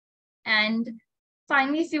And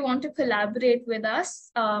finally, if you want to collaborate with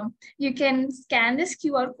us, you can scan this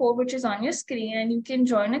QR code, which is on your screen, and you can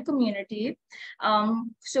join a community.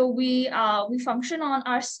 So we function on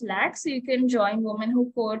our Slack, so you can join Women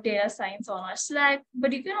Who Code Data Science on our Slack,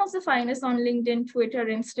 but you can also find us on LinkedIn, Twitter,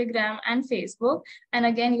 Instagram, and Facebook. And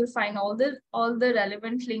again, you'll find all the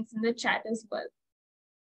relevant links in the chat as well.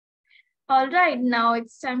 All right, now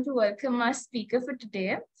it's time to welcome our speaker for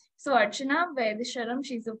today. So Archana Vaidheeswaran,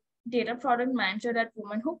 she's a data product manager at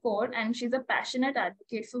Women Who Code, and she's a passionate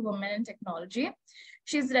advocate for women in technology.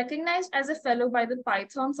 She's recognized as a fellow by the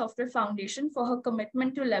Python Software Foundation for her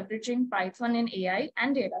commitment to leveraging Python in AI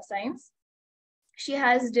and data science. She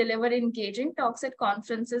has delivered engaging talks at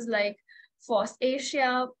conferences like FOSS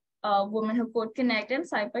Asia, Women Who Code Connect, and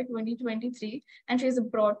Scipy 2023, and she has a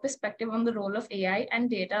broad perspective on the role of AI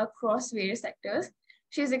and data across various sectors.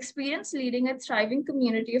 She has experience leading a thriving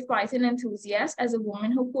community of Python enthusiasts as a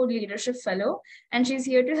Women Who Code Leadership Fellow, and she's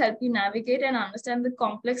here to help you navigate and understand the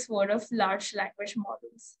complex world of large language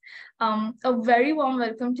models. A very warm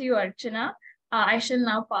welcome to you, Archana. I shall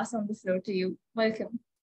now pass on the floor to you. Welcome.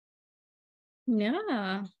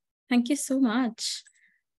 Yeah, thank you so much.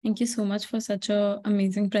 Thank you so much for such an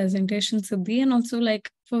amazing presentation, Siddhi, and also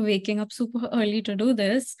for waking up super early to do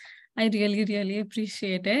this. I really, really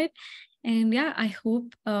appreciate it. And yeah, I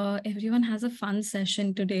hope everyone has a fun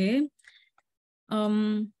session today.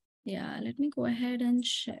 Yeah, let me go ahead and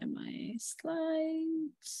share my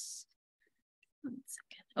slides. 1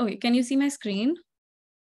 second. Okay, can you see my screen?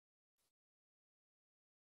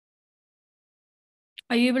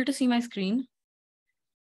 Are you able to see my screen?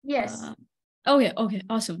 Yes. Okay,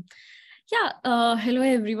 awesome. Yeah, hello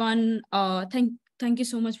everyone. Thank you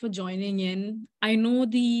so much for joining in. I know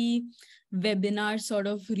the webinar sort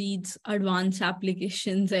of reads advanced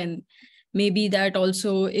applications, and maybe that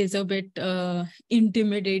also is a bit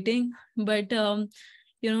intimidating, but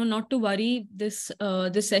not to worry. This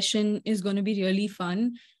session is going to be really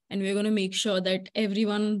fun, and we're going to make sure that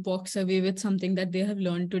everyone walks away with something that they have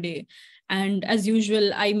learned today. And as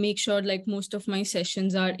usual, I make sure most of my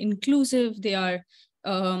sessions are inclusive. They are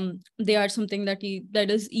something that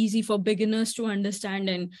is easy for beginners to understand,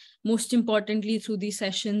 and most importantly, through these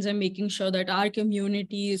sessions, I'm making sure that our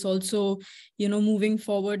community is also moving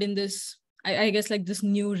forward in this, I guess, this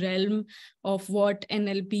new realm of what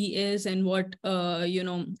NLP is, and what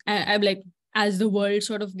I'm as the world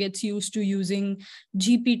sort of gets used to using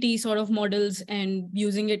GPT sort of models and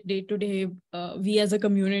using it day to day, we as a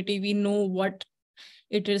community, we know what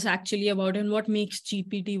it is actually about and what makes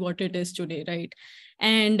GPT what it is today, right?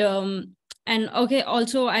 And okay,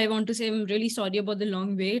 also I want to say I'm really sorry about the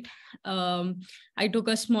long wait. I took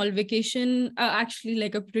a small vacation, actually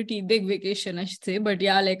a pretty big vacation, I should say, but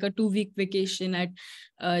yeah, a 2-week vacation at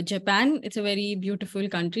Japan. It's a very beautiful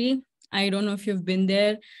country. I don't know if you've been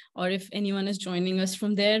there or if anyone is joining us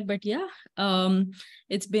from there, but yeah,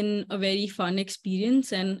 it's been a very fun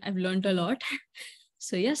experience and I've learned a lot.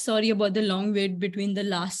 So yeah, sorry about the long wait between the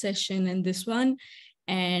last session and this one.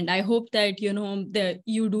 And I hope that, that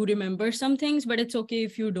you do remember some things, but it's okay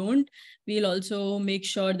if you don't. We'll also make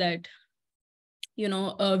sure that, we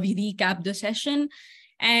recap the session.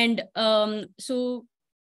 And so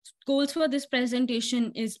goals for this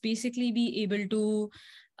presentation is basically be able to,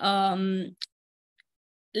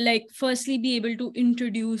 firstly be able to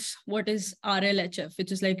introduce what is RLHF,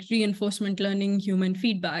 which is reinforcement learning, human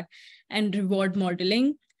feedback, and reward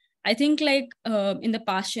modeling. I think in the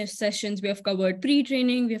past sessions, we have covered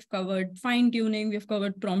pre-training, we have covered fine-tuning, we have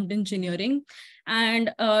covered prompt engineering.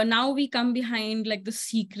 And now we come behind the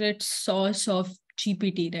secret sauce of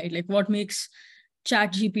GPT, right? What makes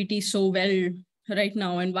ChatGPT so well right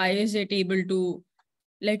now, and why is it able to,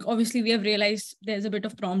 obviously we have realized there's a bit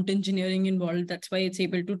of prompt engineering involved. That's why it's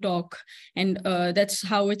able to talk, and that's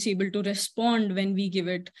how it's able to respond when we give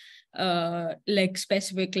it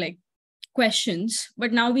specific questions.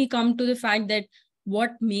 But now we come to the fact that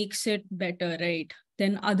what makes it better, right,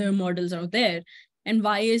 than other models out there, and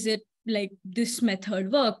why is it this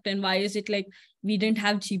method worked, and why is it we didn't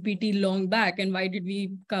have GPT long back, and why did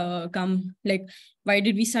we why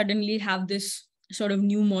did we suddenly have this sort of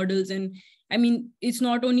new models? And I mean, it's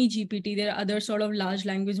not only GPT, there are other sort of large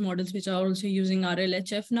language models which are also using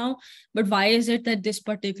RLHF now, but why is it that this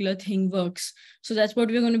particular thing works? So that's what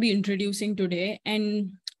we're going to be introducing today.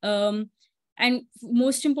 And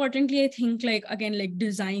most importantly, I think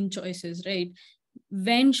again, some choices, right?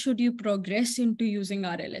 When should you progress into using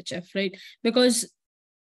RLHF, right? Because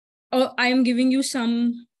I'm giving you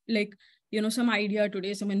some some idea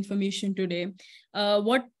today, some information today.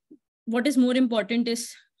 What is more important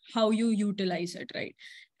is how you utilize it, right?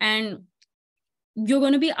 And you're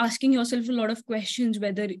going to be asking yourself a lot of questions,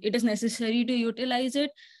 whether it is necessary to utilize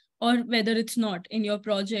it or whether it's not in your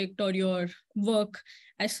project or your work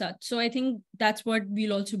as such. So I think that's what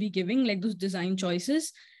we'll also be giving, like those design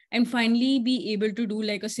choices, and finally be able to do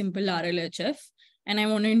like a simple RLHF. And I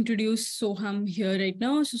want to introduce Soham here right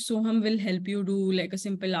now. So Soham will help you do like a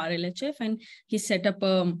simple RLHF, and he set up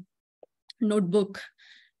a notebook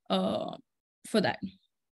for that.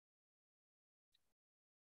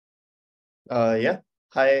 Yeah.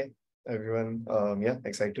 Hi, everyone. Yeah,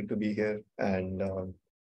 excited to be here. And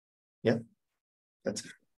yeah, that's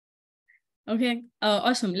it. Okay,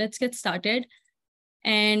 awesome. Let's get started.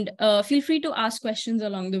 And feel free to ask questions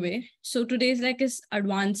along the way. So today's like is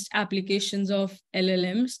advanced applications of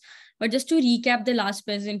LLMs. But just to recap the last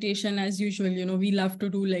presentation, as usual, we love to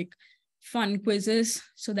do like fun quizzes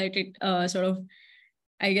so that it sort of,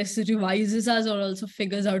 I guess, revises us or also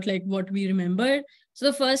figures out like what we remember. So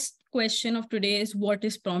the first question of today is, what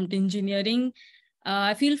is prompt engineering?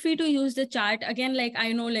 Feel free to use the chat. Again, like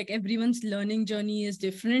I know like everyone's learning journey is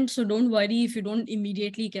different. So don't worry if you don't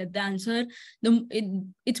immediately get the answer.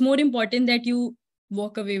 It's more important that you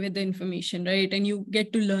walk away with the information, right? And you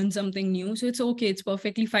get to learn something new. So it's okay. It's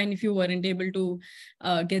perfectly fine if you weren't able to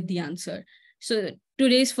get the answer. So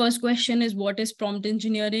today's first question is, what is prompt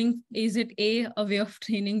engineering? Is it a way of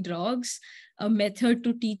training dogs, a method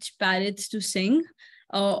to teach parrots to sing?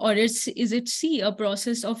 Or is it C, a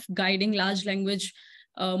process of guiding large language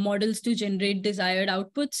models to generate desired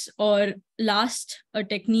outputs? Or last, a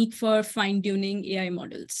technique for fine-tuning AI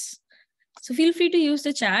models? So feel free to use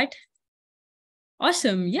the chat.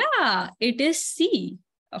 Awesome. Yeah, it is C.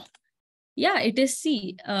 Oh, yeah, it is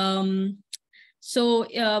C. So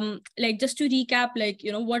like just to recap, like,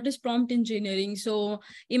 what is prompt engineering? So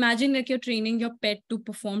imagine like you're training your pet to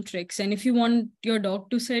perform tricks. And if you want your dog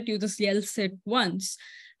to sit, you just yell sit once.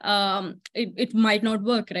 It might not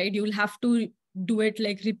work, right? You'll have to do it,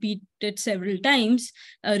 like repeat it several times,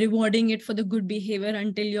 rewarding it for the good behavior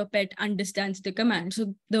until your pet understands the command.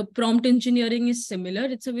 So the prompt engineering is similar.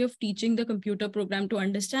 It's a way of teaching the computer program to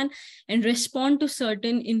understand and respond to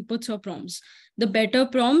certain inputs or prompts. The better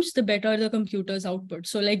prompts, the better the computer's output.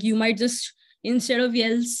 So like you might just, instead of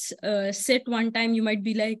yells sit one time, you might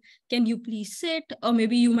be like, can you please sit? Or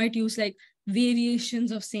maybe you might use like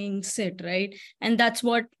variations of saying sit, right? And that's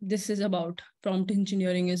what this is about. Prompt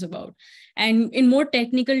engineering is about. And in more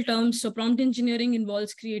technical terms, so prompt engineering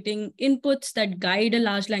involves creating inputs that guide a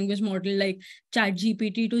large language model like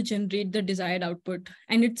ChatGPT to generate the desired output.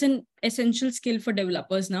 And it's an essential skill for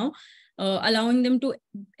developers now, allowing them to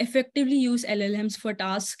effectively use LLMs for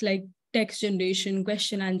tasks like text generation,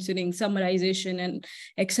 question answering, summarization, and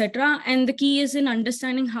etc. And the key is in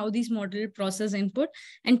understanding how these models process input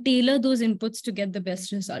and tailor those inputs to get the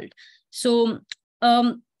best result. So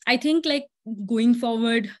I think like going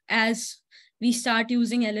forward, as we start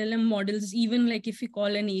using LLM models, even like if we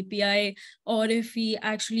call an API, or if we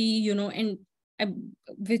actually, and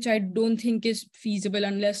which I don't think is feasible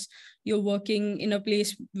unless you're working in a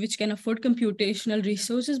place which can afford computational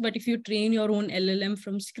resources. But if you train your own LLM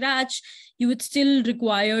from scratch, you would still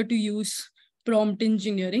require to use prompt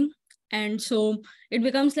engineering. And so it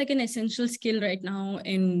becomes like an essential skill right now.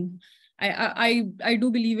 And I do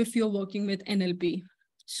believe if you're working with NLP.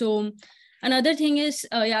 So another thing is,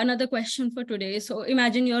 another question for today. So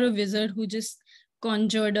imagine you're a wizard who just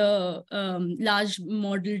conjured a large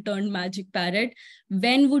model turned magic parrot.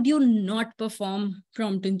 When would you not perform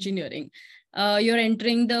prompt engineering? You're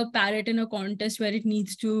entering the parrot in a contest where it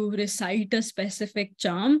needs to recite a specific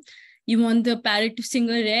charm. You want the parrot to sing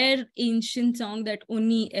a rare ancient song that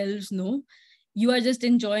only elves know. You are just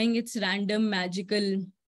enjoying its random magical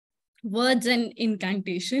words and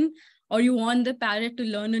incantation, or you want the parrot to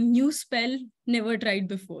learn a new spell never tried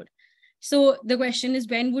before. So the question is,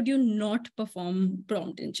 when would you not perform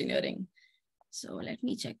prompt engineering? So let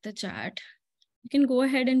me check the chat. You can go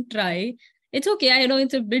ahead and try. It's okay. I know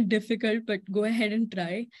it's a bit difficult, but go ahead and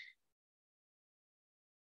try.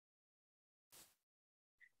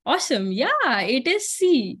 Awesome. Yeah, it is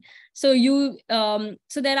C. So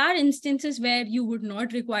so there are instances where you would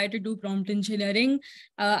not require to do prompt engineering.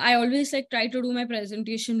 I always like try to do my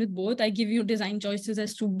presentation with both. I give you design choices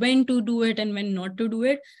as to when to do it and when not to do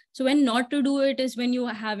it. So when not to do it is when you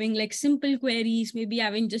are having like simple queries, maybe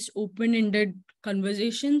having just open-ended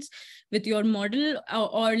conversations with your model,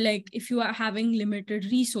 or like if you are having limited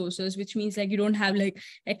resources, which means like you don't have like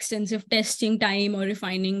extensive testing time or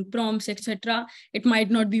refining prompts, etc., it might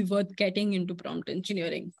not be worth getting into prompt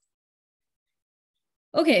engineering.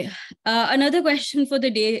 Okay, another question for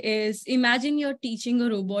the day is, imagine you're teaching a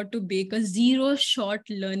robot to bake a 0-shot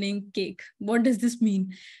learning cake. What does this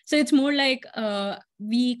mean? So it's more like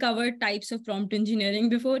we covered types of prompt engineering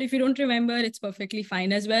before. If you don't remember, it's perfectly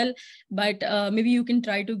fine as well. But maybe you can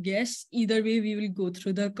try to guess. Either way, we will go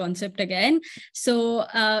through the concept again. So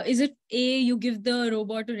is it A, you give the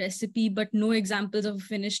robot a recipe, but no examples of a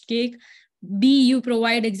finished cake? B, you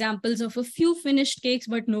provide examples of a few finished cakes,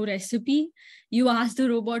 but no recipe. You ask the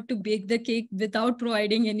robot to bake the cake without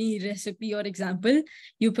providing any recipe or example.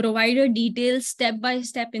 You provide a detailed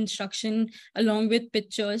step-by-step instruction along with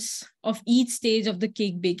pictures of each stage of the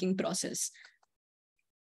cake baking process.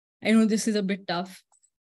 I know this is a bit tough.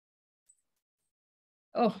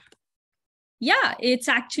 Oh, yeah, it's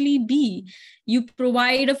actually B. You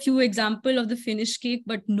provide a few examples of the finished cake,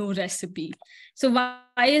 but no recipe. So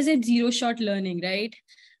why is it 0-shot learning, right?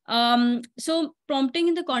 So prompting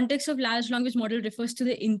in the context of large language model refers to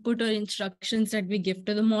the input or instructions that we give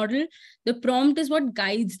to the model. The prompt is what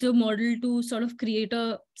guides the model to sort of create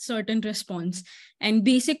a certain response. And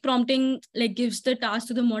basic prompting like gives the task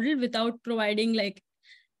to the model without providing like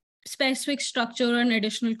specific structure and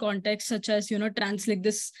additional context, such as, translate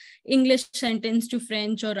this English sentence to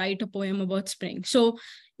French or write a poem about spring. So,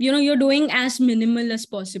 you're doing as minimal as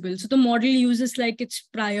possible. So the model uses like its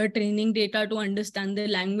prior training data to understand the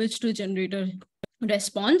language to generate a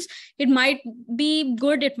response. It might be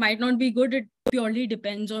good, it might not be good. It purely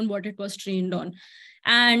depends on what it was trained on.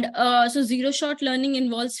 And so 0-shot learning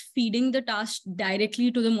involves feeding the task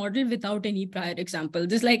directly to the model without any prior example.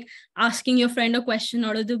 This is like asking your friend a question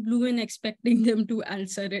out of the blue and expecting them to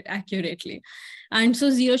answer it accurately. And so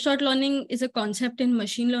 0-shot learning is a concept in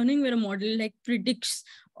machine learning where a model like predicts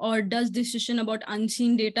or does decision about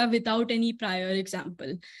unseen data without any prior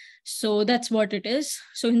example. So that's what it is.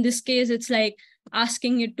 So in this case, it's like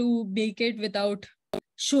asking it to bake it without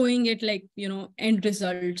showing it like, end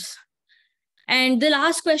results. And the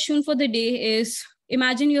last question for the day is,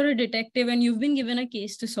 imagine you're a detective and you've been given a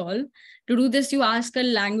case to solve. To do this, you ask a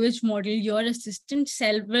language model, your assistant,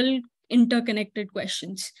 several interconnected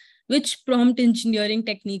questions. Which prompt engineering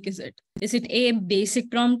technique is it? Is it A, basic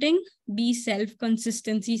prompting, B,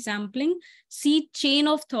 self-consistency sampling, C, chain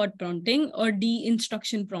of thought prompting, or D,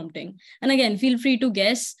 instruction prompting? And again, feel free to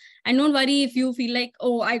guess. And don't worry if you feel like,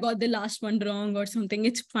 oh, I got the last one wrong or something,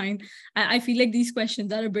 it's fine. I feel like these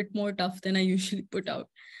questions are a bit more tough than I usually put out.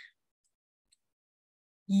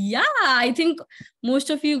 Yeah, I think most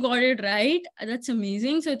of you got it right. That's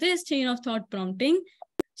amazing. So it is chain of thought prompting.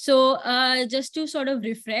 So just to sort of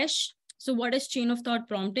refresh, so what is chain of thought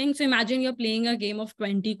prompting? So imagine you're playing a game of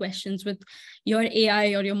 20 questions with your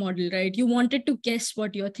AI or your model, right? You wanted to guess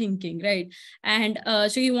what you're thinking, right? And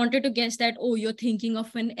so you wanted to guess that, oh, you're thinking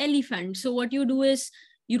of an elephant. So what you do is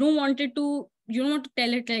you don't want to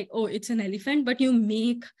tell it like, oh, it's an elephant, but you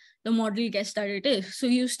make the model guess that it is. So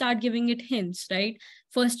you start giving it hints, right?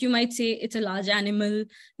 First, you might say it's a large animal.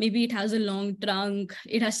 Maybe it has a long trunk.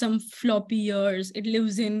 It has some floppy ears. It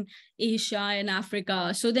lives in Asia and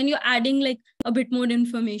Africa. So then you're adding like a bit more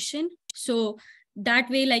information. So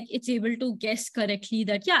that way, like it's able to guess correctly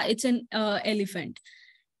that, yeah, it's an elephant.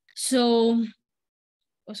 So,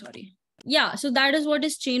 oh, sorry. Yeah, so that is what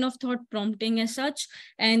is chain of thought prompting as such.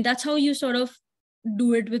 And that's how you sort of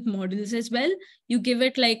do it with models as well. You give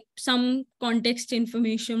it like some context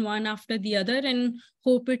information one after the other and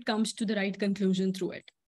hope it comes to the right conclusion through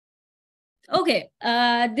it. Okay,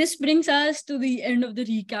 this brings us to the end of the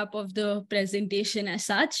recap of the presentation as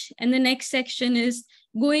such. And the next section is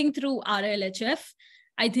going through RLHF.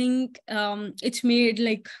 I think it's made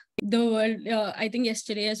like the world, I think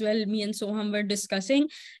yesterday as well, me and Soham were discussing,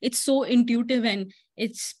 it's so intuitive and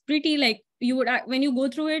it's pretty like you would, when you go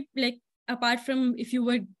through it, like apart from if you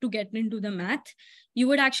were to get into the math, you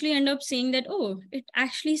would actually end up saying that, oh, it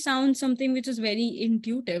actually sounds something which is very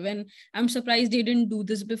intuitive and I'm surprised they didn't do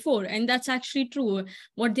this before. And that's actually true.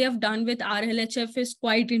 What they have done with RLHF is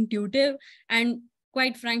quite intuitive and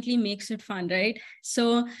quite frankly makes it fun, right?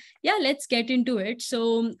 So yeah, let's get into it.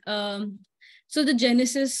 So so the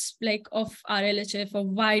genesis like of RLHF, of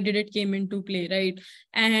why did it came into play, right?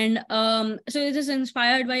 And so it is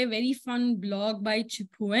inspired by a very fun blog by Chip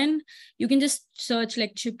Huen. You can just search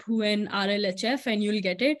like Chip Huen RLHF and you'll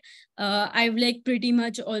get it. I've like pretty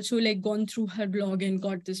much also like gone through her blog and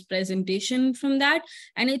got this presentation from that.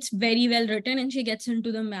 And it's very well written and she gets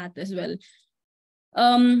into the math as well.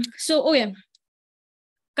 So, oh yeah.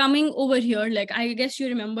 Coming over here, like I guess you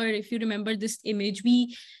remember, if you remember this image,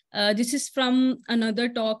 this is from another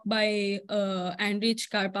talk by Andrej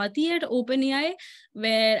Karpathy at OpenAI,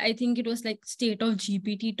 where I think it was like State of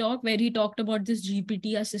GPT talk, where he talked about this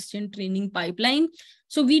GPT assistant training pipeline.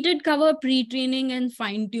 So we did cover pre-training and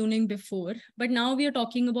fine-tuning before, but now we are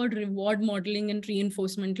talking about reward modeling and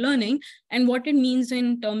reinforcement learning and what it means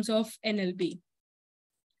in terms of NLP.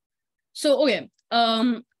 So, okay.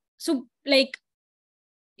 So like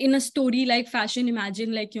in a story like fashion,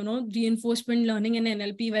 imagine like, reinforcement learning and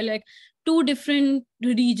NLP were like two different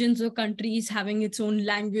regions or countries having its own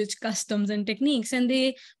language, customs, and techniques, and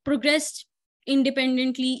they progressed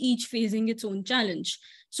independently, each facing its own challenge.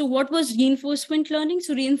 So what was reinforcement learning?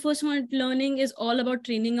 So reinforcement learning is all about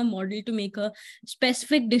training a model to make a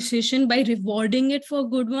specific decision by rewarding it for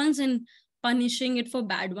good ones and punishing it for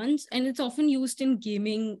bad ones. And it's often used in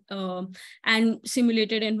gaming and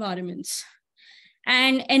simulated environments.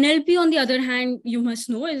 And NLP, on the other hand, you must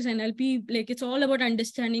know, is NLP, like it's all about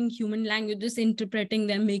understanding human languages, interpreting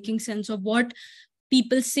them, making sense of what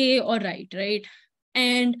people say or write, right?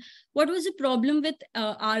 And what was the problem with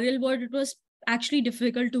RL word? It was actually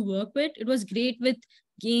difficult to work with. It was great with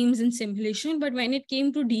games and simulation, but when it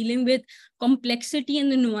came to dealing with complexity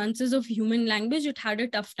and the nuances of human language, it had a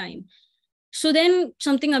tough time. So then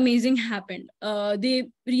something amazing happened.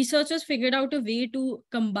 Researchers figured out a way to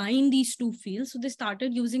combine these two fields. So they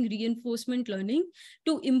started using reinforcement learning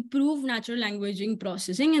to improve natural languaging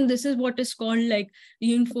processing. And this is what is called like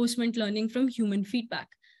reinforcement learning from human feedback.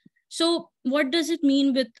 So what does it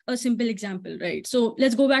mean with a simple example, right? So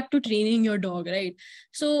let's go back to training your dog, right?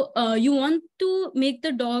 So you want to make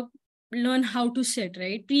the dog learn how to sit,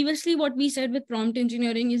 right? Previously, what we said with prompt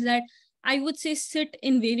engineering is that I would say sit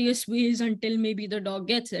in various ways until maybe the dog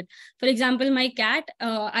gets it. For example, my cat,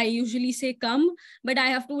 I usually say come, but I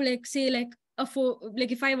have to like say like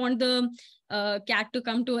if I want the cat to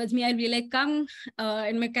come towards me, I'll be like come,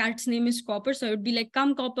 and my cat's name is Copper, so it would be like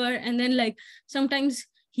come Copper, and then like sometimes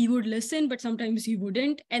he would listen, but sometimes he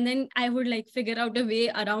wouldn't. And then I would like figure out a way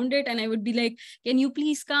around it. And I would be like, can you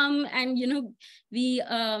please come? And, we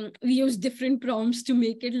use different prompts to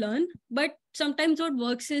make it learn. But sometimes what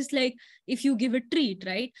works is like, if you give a treat,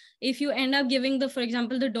 right? If you end up giving for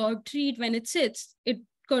example, the dog treat when it sits, it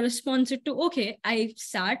corresponds it to, okay, I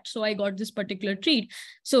sat, so I got this particular treat.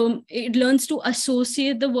 So it learns to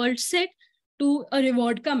associate the word sit to a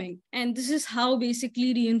reward coming. And this is how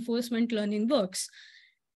basically reinforcement learning works.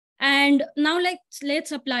 And now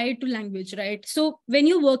let's apply it to language, right? So when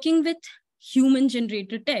you're working with human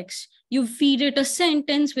generated text, you feed it a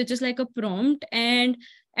sentence, which is like a prompt, and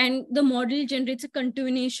the model generates a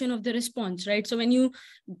continuation of the response, right? So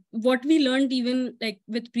what we learned even like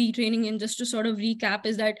with pre-training, and just to sort of recap,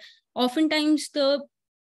 is that oftentimes the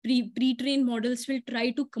pre-trained models will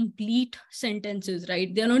try to complete sentences,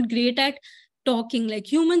 right? They're not great at talking like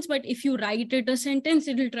humans, but if you write it a sentence,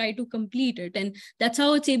 it will try to complete it. And that's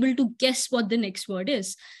how it's able to guess what the next word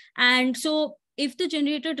is. And so if the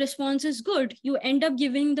generated response is good, you end up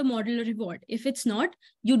giving the model a reward. If it's not,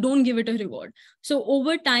 you don't give it a reward. So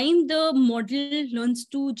over time, the model learns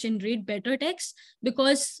to generate better text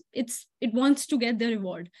because it wants to get the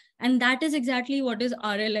reward. And that is exactly what is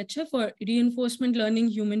RLHF, or reinforcement learning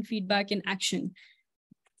human feedback in action.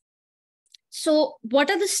 So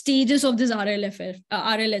what are the stages of this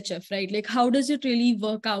RLHF, right? Like, how does it really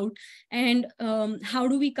work out? And how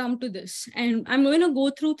do we come to this? And I'm going to go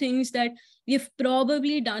through things that we've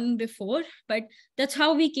probably done before, but that's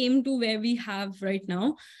how we came to where we have right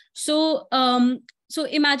now. So so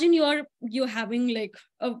imagine you're having like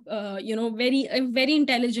a very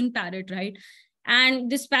intelligent parrot, right? And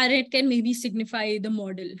this parrot can maybe signify the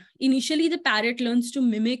model. Initially, the parrot learns to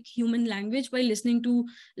mimic human language by listening to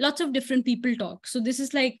lots of different people talk. So this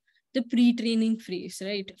is like the pre-training phase,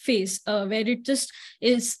 where it just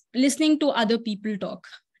is listening to other people talk.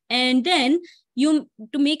 And then to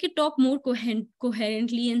make it talk more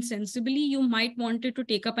coherently and sensibly, you might want it to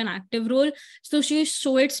take up an active role. So you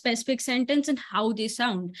show it specific sentence and how they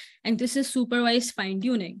sound. And this is supervised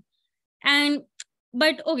fine-tuning.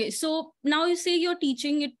 But okay, so now you say you're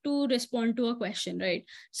teaching it to respond to a question, right?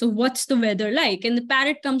 So what's the weather like? And the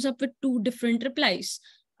parrot comes up with two different replies.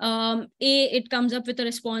 It comes up with a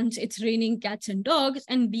response, it's raining cats and dogs.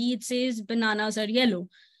 And B, it says bananas are yellow.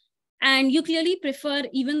 And you clearly prefer,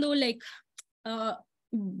 even though like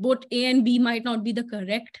both A and B might not be the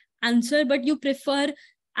correct answer, but you prefer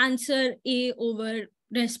answer A over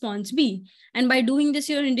response B. And by doing this,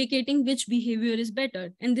 you're indicating which behavior is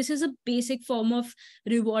better. And this is a basic form of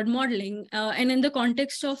reward modeling. And in the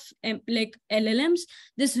context of like LLMs,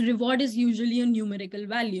 this reward is usually a numerical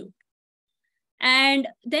value. And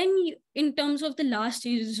then in terms of the last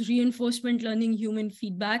stage, is reinforcement learning human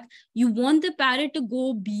feedback. You want the parrot to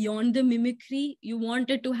go beyond the mimicry. You want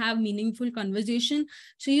it to have meaningful conversation.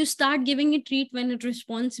 So you start giving it treat when it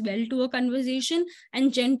responds well to a conversation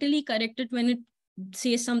and gently correct it when it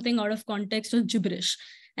says something out of context or gibberish.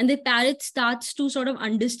 And the parrot starts to sort of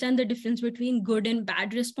understand the difference between good and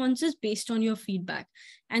bad responses based on your feedback.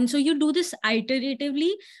 And so you do this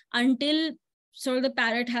iteratively until sort of the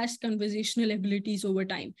parrot has conversational abilities over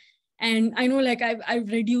time. And I know like I've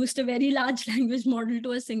reduced a very large language model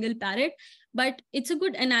to a single parrot, but it's a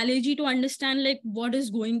good analogy to understand like what is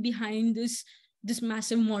going behind this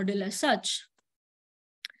massive model as such.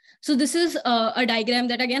 So this is a diagram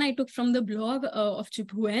that, again, I took from the blog of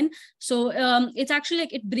Chipuan. So it's actually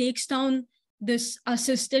like it breaks down this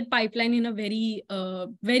assisted pipeline in a very,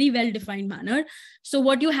 very well-defined manner. So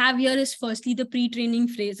what you have here is firstly the pre-training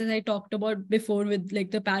phrase, as I talked about before with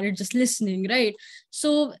like the parrot just listening, right?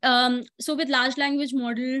 So, so with large language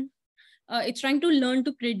model, it's trying to learn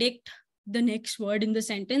to predict the next word in the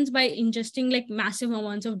sentence by ingesting like massive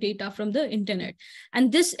amounts of data from the internet.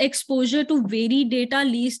 And this exposure to varied data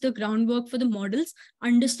lays the groundwork for the model's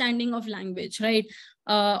understanding of language, right?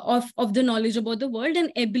 Of the knowledge about the world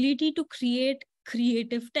and ability to create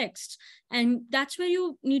creative texts. And that's where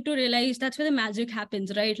you need to realize that's where the magic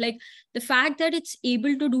happens, right? Like the fact that it's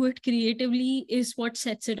able to do it creatively is what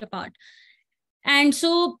sets it apart. And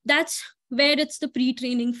so that's where it's the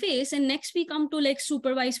pre-training phase. And next we come to like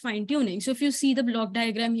supervised fine-tuning. So if you see the block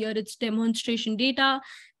diagram here, it's demonstration data,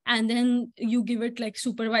 and then you give it like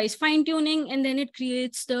supervised fine-tuning, and then it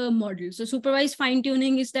creates the model. So supervised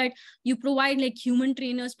fine-tuning is that you provide like human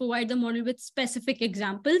trainers provide the model with specific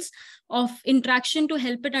examples of interaction to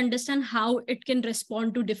help it understand how it can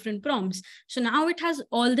respond to different prompts. So now it has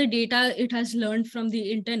all the data it has learned from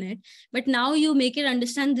the internet, but now you make it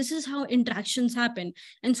understand this is how interactions happen.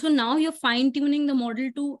 And so now you're fine-tuning the model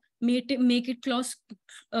to make it close,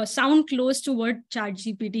 sound close to what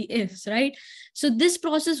ChatGPT is, right? So this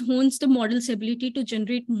process hones the model's ability to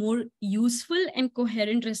generate more useful and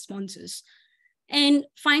coherent responses. And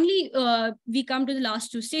finally, we come to the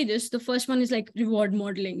last two stages. The first one is like reward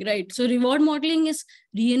modeling, right? So reward modeling is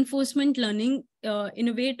reinforcement learning in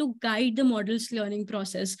a way to guide the model's learning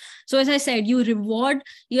process. So as I said, you reward,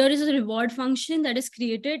 here is a reward function that is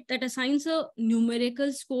created that assigns a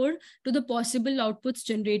numerical score to the possible outputs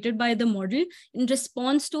generated by the model in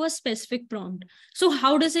response to a specific prompt. So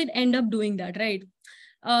how does it end up doing that, right?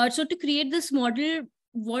 So to create this model,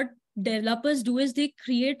 what developers do is they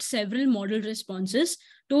create several model responses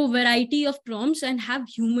to a variety of prompts and have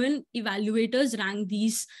human evaluators rank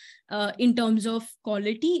these in terms of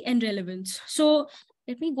quality and relevance. So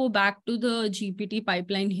let me go back to the GPT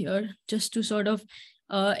pipeline here just to sort of,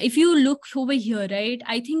 if you look over here, right,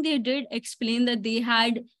 I think they did explain that they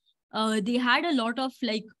had a lot of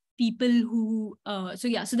like people who, so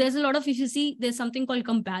yeah, so there's a lot of, if you see, there's something called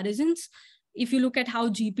comparisons. If you look at how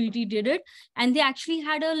GPT did it, and they actually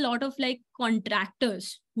had a lot of like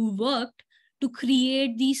contractors who worked to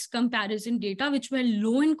create these comparison data, which were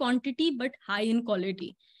low in quantity, but high in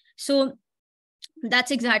quality. So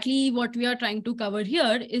that's exactly what we are trying to cover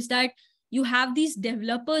here, is that you have these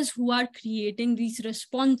developers who are creating these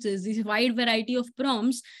responses, this wide variety of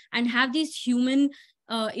prompts, and have these human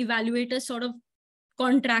evaluators sort of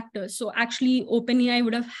contractors. So actually OpenAI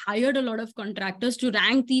would have hired a lot of contractors to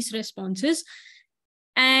rank these responses.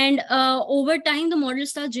 And over time, the model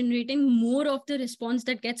starts generating more of the response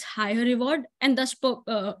that gets higher reward and thus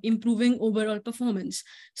improving overall performance.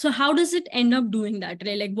 So how does it end up doing that,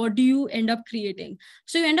 right? Like what do you end up creating?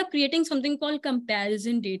 So you end up creating something called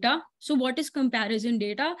comparison data. So what is comparison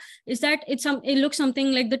data? Is that it looks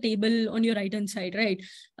something like the table on your right hand side, right?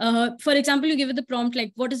 For example, you give it the prompt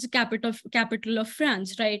like, what is the capital of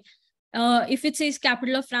France, right? If it says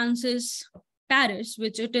capital of France is Paris,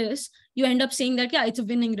 which it is, you end up saying that, yeah, it's a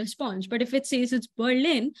winning response. But if it says it's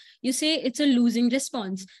Berlin, you say it's a losing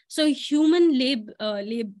response. So a human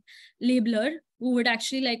labeler who would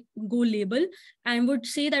actually like go label and would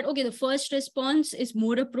say that, okay, the first response is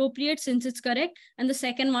more appropriate since it's correct. And the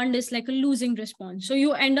second one is like a losing response. So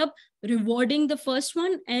you end up rewarding the first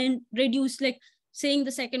one and reduce, like saying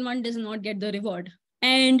the second one does not get the reward.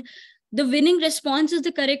 And the winning response is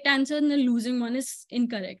the correct answer and the losing one is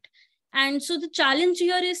incorrect. And so the challenge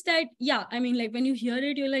here is that, yeah, I mean, like when you hear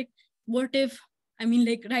it, you're like, what if, I mean,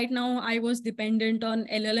 like right now I was dependent on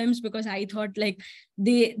LLMs because I thought like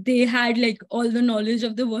they had like all the knowledge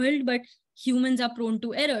of the world, but humans are prone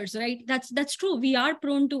to errors, right? That's true. We are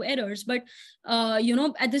prone to errors, but, you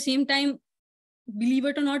know, at the same time, believe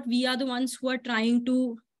it or not, we are the ones who are trying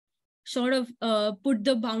to sort of put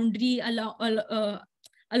the boundary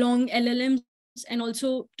along LLMs, and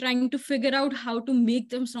also trying to figure out how to make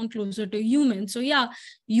them sound closer to humans. So yeah,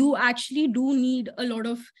 you actually do need a lot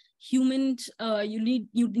of humans. You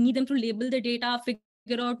need them to label the data,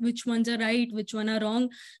 figure out which ones are right, which one are wrong.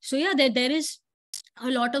 So yeah, there is a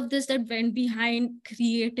lot of this that went behind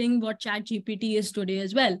creating what ChatGPT is today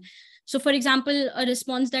as well. So for example, a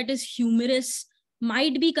response that is humorous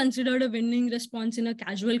might be considered a winning response in a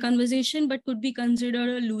casual conversation, but could be considered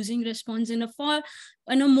a losing response in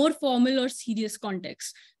a more formal or serious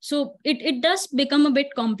context. So it does become a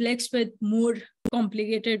bit complex with more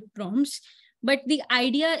complicated prompts. But the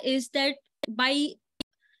idea is that by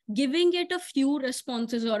giving it a few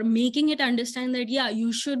responses or making it understand that, yeah,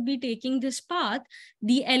 you should be taking this path,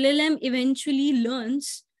 the LLM eventually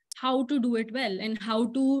learns how to do it well and how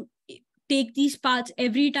to take these paths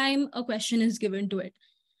every time a question is given to it.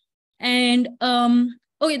 And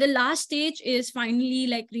okay, the last stage is finally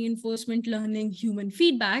like reinforcement learning, human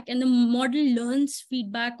feedback, and the model learns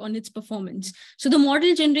feedback on its performance. So the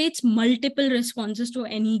model generates multiple responses to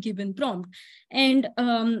any given prompt. And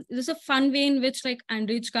there's a fun way in which like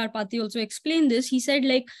Andrej Karpathy also explained this. He said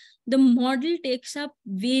like the model takes up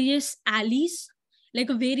various alleys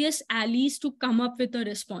to come up with a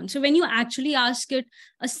response. So when you actually ask it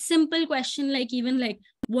a simple question, like even like,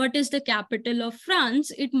 what is the capital of France?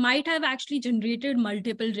 It might have actually generated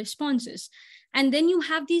multiple responses. And then you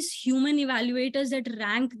have these human evaluators that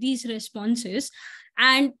rank these responses.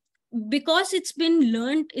 And because it's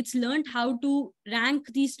learned how to rank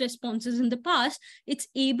these responses in the past, it's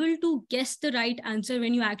able to guess the right answer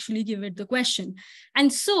when you actually give it the question.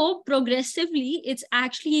 And so progressively, it's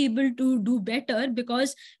actually able to do better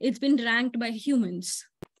because it's been ranked by humans.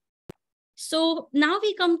 So now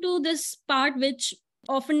we come to this part which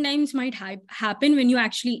oftentimes might happen when you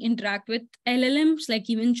actually interact with LLMs, like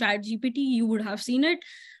even ChatGPT, you would have seen it.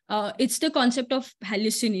 It's the concept of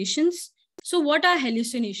hallucinations. So what are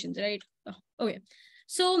hallucinations, right? Okay.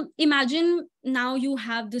 So imagine now you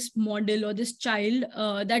have this model or this child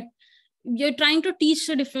that you're trying to teach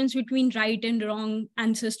the difference between right and wrong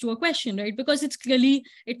answers to a question, right? Because it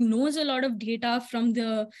knows a lot of data from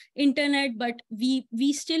the internet, but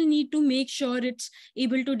we still need to make sure it's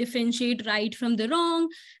able to differentiate right from the wrong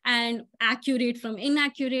and accurate from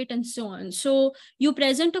inaccurate and so on. So you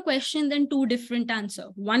present a question, then two different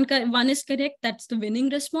answers. One is correct, that's the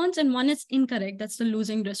winning response, and one is incorrect, that's the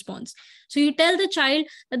losing response. So you tell the child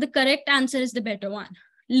that the correct answer is the better one.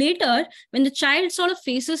 Later, when the child sort of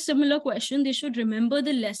faces similar question, they should remember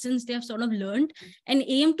the lessons they have sort of learned and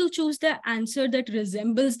aim to choose the answer that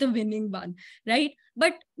resembles the winning one, right?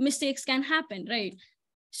 But mistakes can happen, right?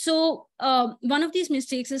 So one of these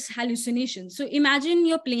mistakes is hallucination. So imagine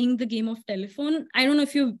you're playing the game of telephone. I don't know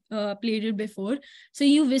if you've played it before. So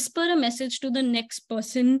you whisper a message to the next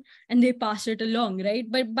person and they pass it along, right?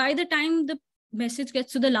 But by the time the message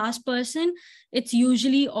gets to the last person, it's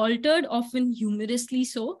usually altered, often humorously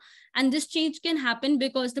so. And this change can happen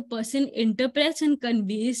because the person interprets and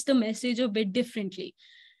conveys the message a bit differently.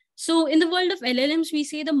 So in the world of LLMs, we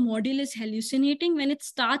say the model is hallucinating when it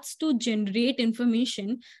starts to generate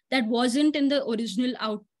information that wasn't in the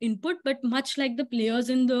original input, but much like the players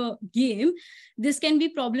in the game, this can be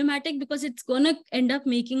problematic because it's going to end up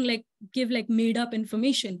give made up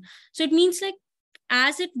information. So it means like,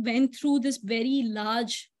 as it went through this very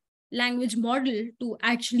large language model to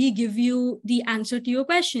actually give you the answer to your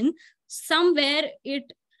question, somewhere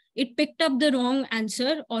it picked up the wrong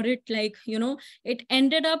answer, or it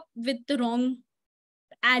ended up with the wrong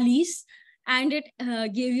alleys, and it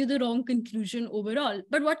gave you the wrong conclusion overall.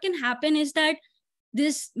 But what can happen is that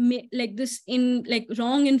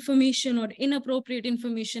wrong information or inappropriate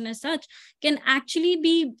information as such can actually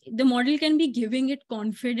be, the model can be giving it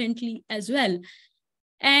confidently as well.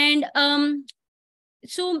 And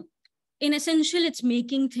so in essential, it's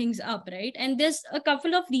making things up, right? And there's a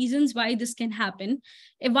couple of reasons why this can happen.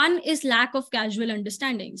 One is lack of casual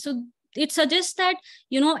understanding. So it suggests that,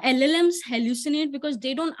 LLMs hallucinate because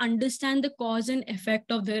they don't understand the cause and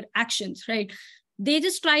effect of their actions, right? They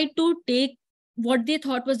just try to take what they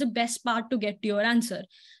thought was the best part to get to your answer.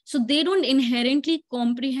 So they don't inherently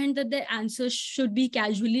comprehend that their answers should be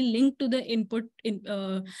casually linked to the input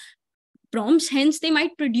prompts. Hence, they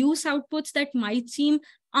might produce outputs that might seem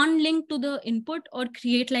unlinked to the input or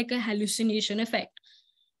create like a hallucination effect.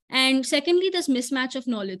 And secondly, this mismatch of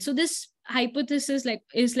knowledge. So this hypothesis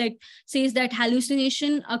says that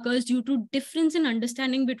hallucination occurs due to difference in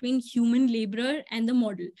understanding between human laborer and the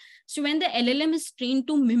model. So when the LLM is trained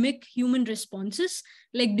to mimic human responses,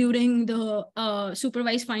 like during the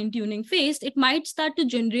supervised fine-tuning phase, it might start to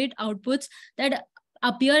generate outputs that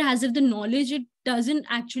appear as if the knowledge it doesn't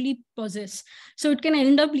actually possess. So it can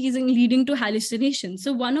end up leading to hallucination.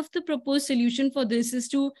 So one of the proposed solution for this is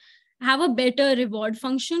to have a better reward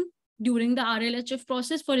function during the RLHF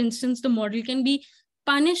process. For instance, the model can be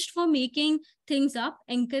punished for making things up,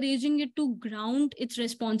 encouraging it to ground its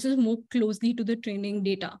responses more closely to the training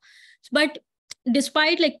data. But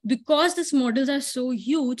despite, like, because these models are so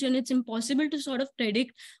huge and it's impossible to sort of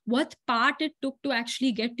predict what part it took to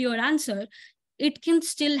actually get to your answer, it can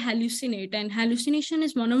still hallucinate. And hallucination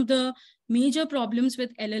is one of the major problems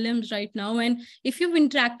with LLMs right now. And if you've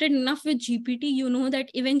interacted enough with GPT, you know that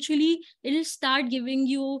eventually it'll start giving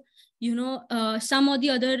you, some or the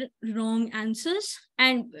other wrong answers.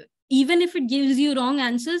 And even if it gives you wrong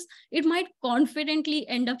answers, it might confidently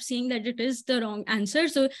end up saying that it is the wrong answer.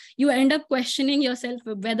 So you end up questioning yourself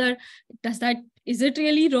whether is it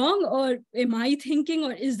really wrong, or am I thinking,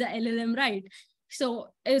 or is the LLM right? So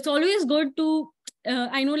it's always good to,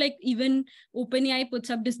 I know, like, even OpenAI puts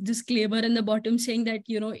up this disclaimer in the bottom saying that,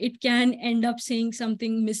 it can end up saying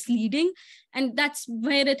something misleading, and that's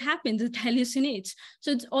where it happens. It hallucinates.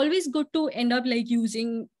 So it's always good to end up like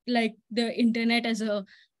using like the internet as a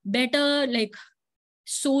better like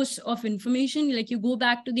source of information. Like, you go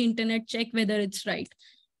back to the internet, check whether it's right.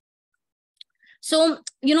 So,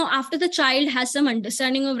 after the child has some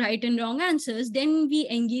understanding of right and wrong answers, then we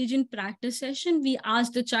engage in practice session. We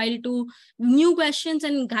ask the child to new questions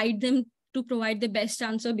and guide them to provide the best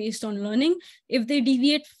answer based on learning. If they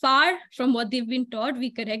deviate far from what they've been taught, we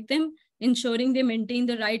correct them, ensuring they maintain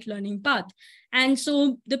the right learning path. And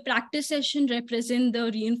so the practice session represents the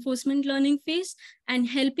reinforcement learning phase and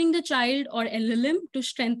helping the child or LLM to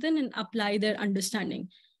strengthen and apply their understanding.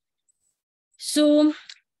 So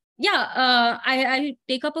yeah, I'll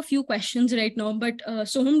take up a few questions right now, but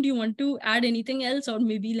Soham, do you want to add anything else? Or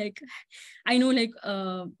maybe like, I know like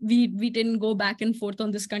we didn't go back and forth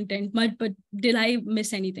on this content, but did I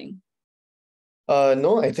miss anything?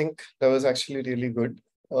 No, I think that was actually really good.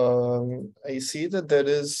 I see that there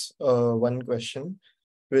is one question,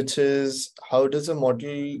 which is, how does a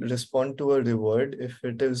model respond to a reward if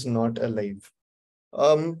it is not alive?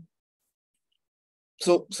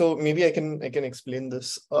 So maybe I can explain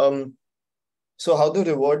this. So how the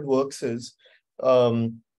reward works is,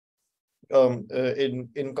 in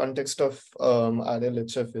context of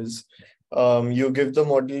RLHF is, you give the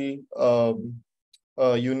model,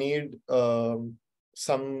 you need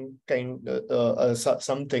some kind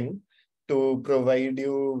something to provide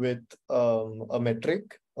you with a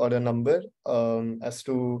metric or a number as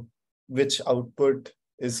to which output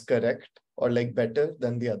is correct or like better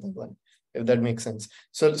than the other one, if that makes sense.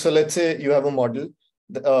 So let's say you have a model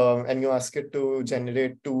and you ask it to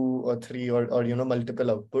generate 2 or 3 or multiple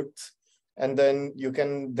outputs, and then you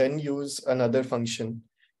can then use another function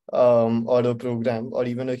or a program or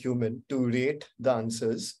even a human to rate the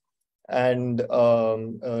answers and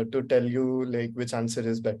to tell you like which answer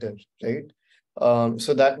is better, right?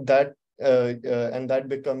 So that and that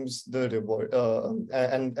becomes the reward.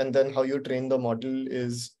 And then how you train the model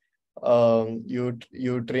is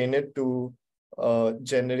you train it to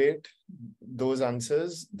generate those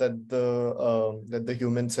answers that the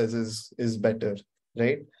human says is better,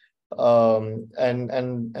 right?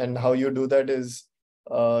 And how you do that is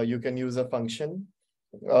you can use a function,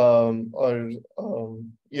 or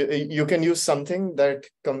you can use something that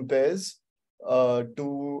compares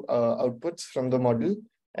two outputs from the model,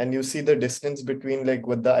 and you see the distance between like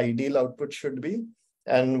what the ideal output should be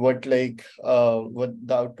and what the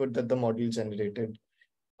output that the model generated.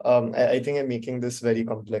 I think I'm making this very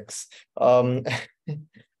complex.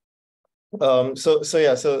 So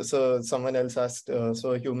someone else asked,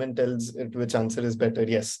 so a human tells it which answer is better.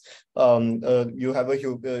 Yes. You have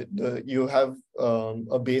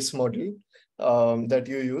a base model that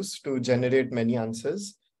you use to generate many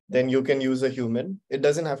answers. Then you can use a human. It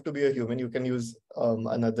doesn't have to be a human. You can use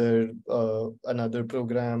another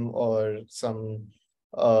program or some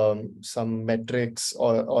metrics,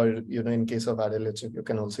 or in case of RLHF, you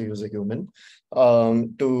can also use a human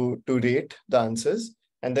to rate the answers.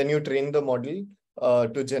 And then you train the model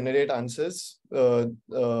to generate answers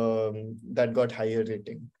that got higher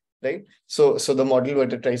rating, right? So the model,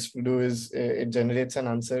 what it tries to do is it generates an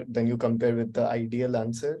answer, then you compare with the ideal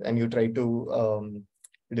answer, and you try to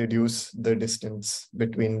reduce the distance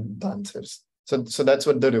between the answers. So that's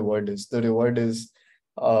what the reward is. The reward is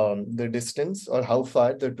the distance, or how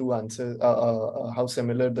far the two answers, how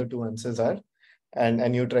similar the two answers are,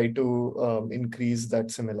 and you try to increase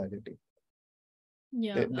that similarity.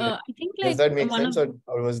 Yeah, I think like, does that make sense,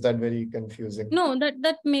 or was that very confusing? No,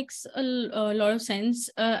 that makes a lot of sense.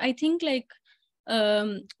 I think like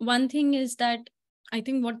one thing is that I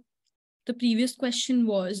think what the previous question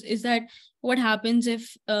was is that what happens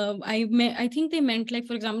if I think they meant like,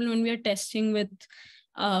 for example, when we are testing with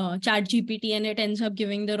chat GPT and it ends up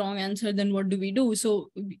giving the wrong answer, then what do we do? So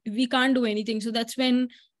we can't do anything. So that's when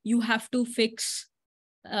you have to fix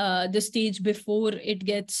the stage before it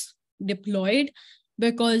gets deployed,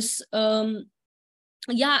 because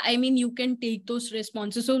yeah, I mean, you can take those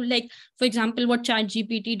responses. So like, for example, what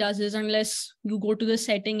ChatGPT does is, unless you go to the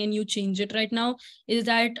setting and you change it right now, is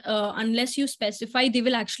that unless you specify, they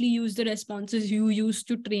will actually use the responses you used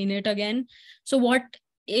to train it again. So what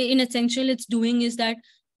in essential it's doing is that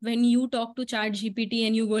when you talk to ChatGPT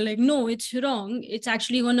and you go like, no, it's wrong, it's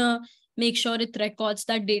actually gonna make sure it records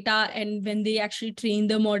that data. And when they actually train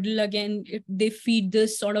the model again, they feed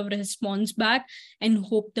this sort of response back and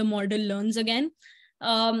hope the model learns again.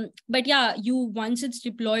 But yeah, once it's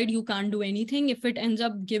deployed, you can't do anything. If it ends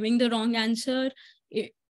up giving the wrong answer,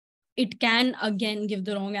 it can again give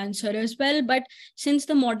the wrong answer as well. But since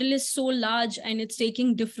the model is so large and it's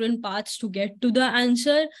taking different paths to get to the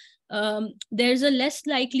answer, there's a less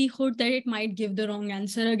likelihood that it might give the wrong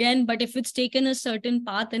answer again. But if it's taken a certain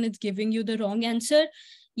path and it's giving you the wrong answer,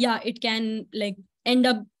 yeah, it can like end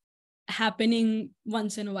up happening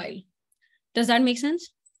once in a while. Does that make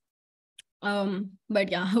sense? But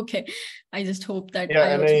yeah, okay. I just hope that.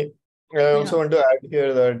 Yeah, I also want to add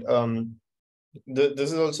here that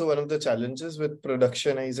this is also one of the challenges with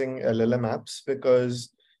productionizing LLM apps, because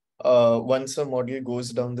once a model goes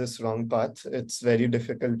down this wrong path, it's very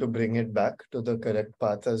difficult to bring it back to the correct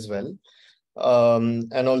path as well.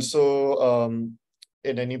 And also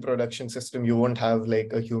in any production system, you won't have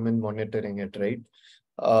like a human monitoring it, right?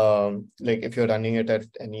 Like if you're running it at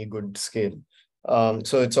any good scale.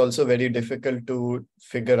 So it's also very difficult to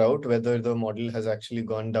figure out whether the model has actually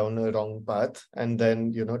gone down a wrong path and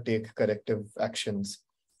then, take corrective actions.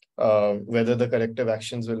 Whether the corrective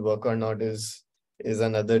actions will work or not is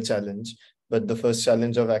another challenge. But the first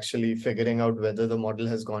challenge of actually figuring out whether the model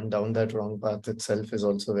has gone down that wrong path itself is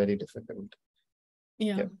also very difficult.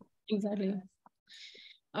 Yeah. Exactly.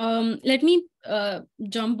 Let me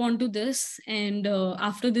jump onto this, and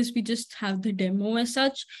after this we just have the demo as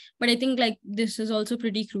such. But I think like this is also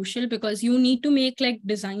pretty crucial, because you need to make like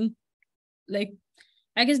design, like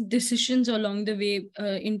I guess decisions along the way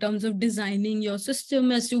in terms of designing your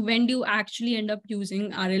system as to when do you actually end up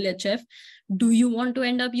using RLHF. Do you want to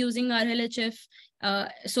end up using RLHF?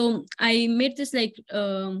 So I made this like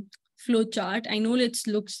flow chart. I know it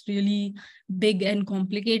looks really big and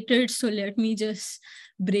complicated, so let me just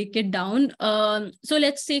break it down. So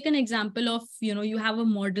let's take an example of, you have a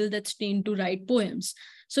model that's trained to write poems.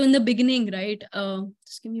 So in the beginning, right,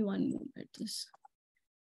 just give me one moment.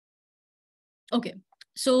 Okay.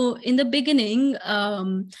 So in the beginning,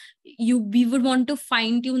 we would want to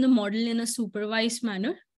fine tune the model in a supervised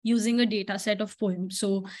manner using a data set of poems.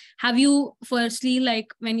 So have you firstly,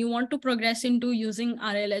 like when you want to progress into using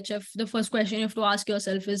RLHF, the first question you have to ask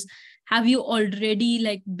yourself is, have you already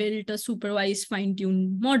like built a supervised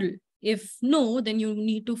fine-tuned model? If no, then you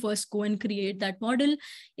need to first go and create that model.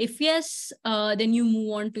 If yes, then you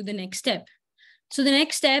move on to the next step. So the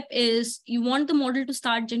next step is you want the model to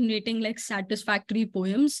start generating like satisfactory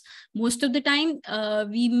poems. Most of the time,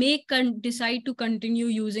 we may decide to continue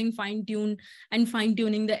using fine-tuning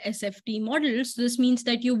the SFT models. This means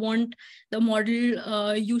that you want the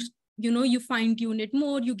model, you fine-tune it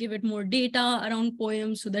more, you give it more data around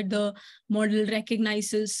poems so that the model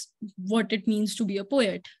recognizes what it means to be a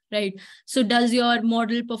poet, right? So does your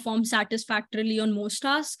model perform satisfactorily on most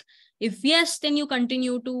tasks? If yes, then you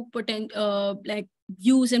continue to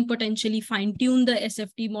use and potentially fine-tune the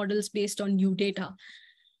SFT models based on new data.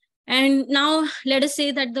 And now let us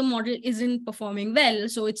say that the model isn't performing well.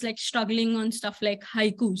 So it's like struggling on stuff like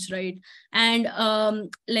haikus, right? And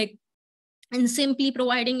simply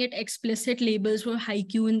providing it explicit labels for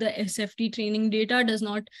haiku in the SFT training data does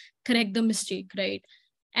not correct the mistake, right?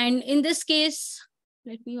 And in this case,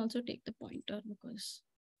 let me also take the pointer because,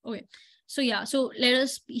 okay. So yeah, so let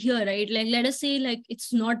us here, right? Like, let us say like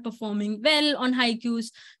it's not performing well on haikus.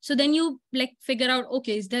 So then you like figure out,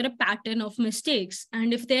 okay, is there a pattern of mistakes?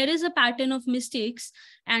 And if there is a pattern of mistakes,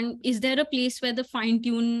 and is there a place where the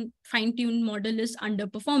fine-tuned model is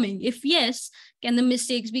underperforming? If yes, can the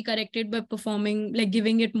mistakes be corrected by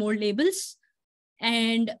giving it more labels?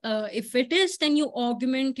 And if it is, then you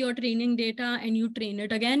augment your training data and you train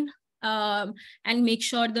it again and make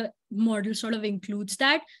sure the model sort of includes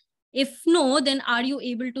that. If no, then are you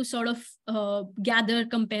able to sort of gather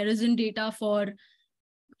comparison data firstly,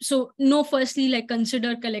 like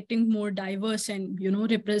consider collecting more diverse and,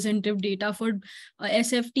 representative data for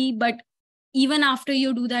SFT. But even after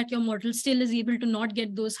you do that, your model still is able to not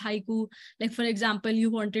get those haiku. Like, for example, you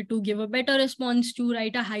wanted to give a better response to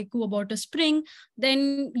write a haiku about a spring,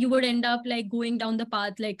 then you would end up like going down the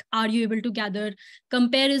path, like, are you able to gather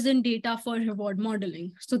comparison data for reward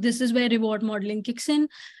modeling? So this is where reward modeling kicks in.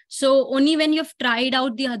 So only when you've tried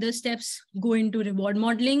out the other steps, go into reward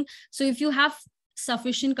modeling. So if you have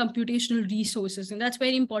sufficient computational resources, and that's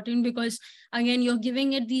very important, because again, you're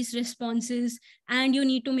giving it these responses, and you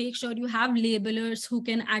need to make sure you have labelers who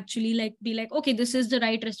can actually like be like, okay, this is the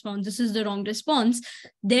right response, this is the wrong response.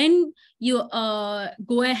 Then you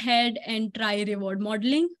go ahead and try reward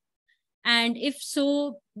modeling, and if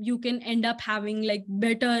so, you can end up having like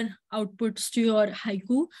better outputs to your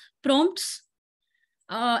haiku prompts.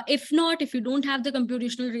 If not, if you don't have the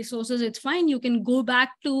computational resources, it's fine. You can go back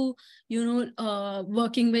to,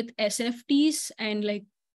 working with SFTs and like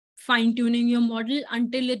fine tuning your model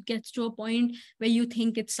until it gets to a point where you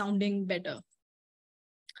think it's sounding better.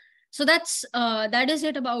 So that is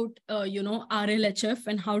it about, RLHF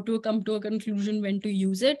and how to come to a conclusion when to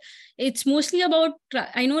use it. It's mostly about,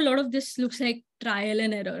 I know a lot of this looks like trial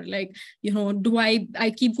and error. Like, do I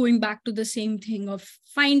keep going back to the same thing of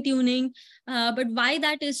fine tuning? But why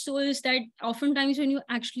that is so is that oftentimes when you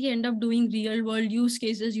actually end up doing real world use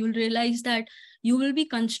cases, you'll realize that you will be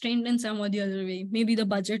constrained in some or the other way. Maybe the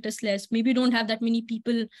budget is less. Maybe you don't have that many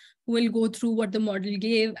people who will go through what the model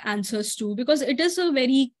gave answers to, because it is a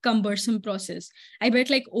very cumbersome process. I bet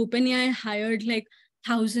like OpenAI hired like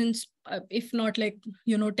thousands, if not like,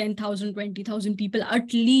 10,000, 20,000 people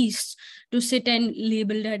at least to sit and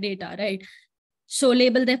label their data, right? So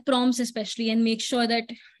label their prompts especially, and make sure that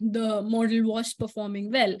the model was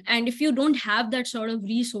performing well. And if you don't have that sort of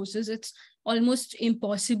resources, it's almost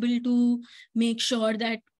impossible to make sure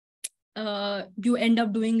that you end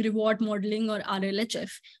up doing reward modeling or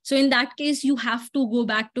RLHF. So in that case, you have to go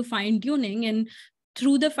back to fine tuning, and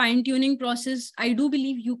through the fine tuning process, I do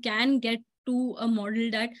believe you can get to a model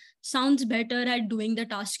that sounds better at doing the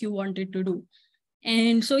task you wanted to do.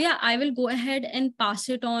 And so, yeah, I will go ahead and pass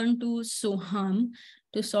it on to Soham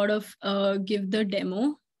to sort of give the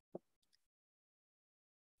demo.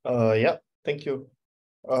 Yeah, thank you.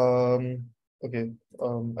 Okay,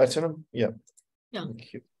 Archana, yeah.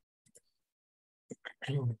 Thank you.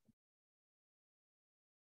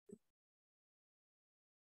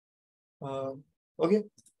 Okay,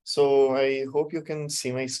 so I hope you can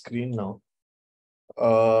see my screen now.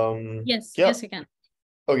 Yes, I can.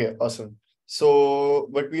 Okay, awesome. So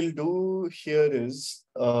what we'll do here is,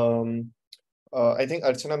 I think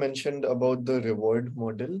Archana mentioned about the reward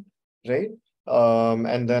model, right?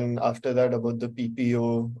 And then after that about the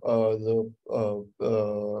PPO,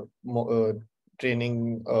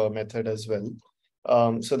 training method as well.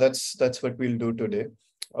 So that's what we'll do today.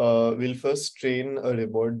 We'll first train a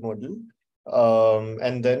reward model,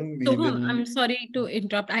 and then we will. I'm sorry to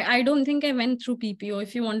interrupt. I don't think I went through PPO.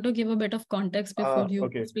 If you want to give a bit of context before you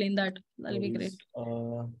explain that, that'll be great.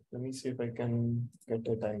 Let me see if I can get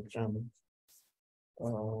a diagram.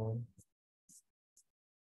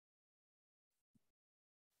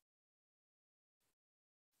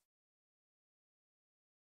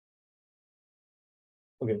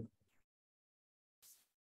 Okay.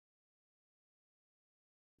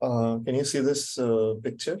 Can you see this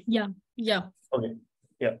picture? Yeah. Okay.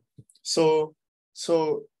 Yeah. So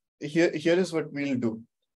here is what we'll do.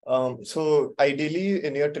 So ideally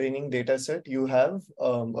in your training data set, you have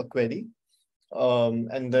a query,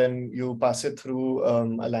 and then you pass it through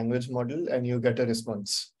a language model and you get a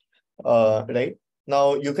response, right?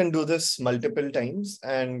 Now you can do this multiple times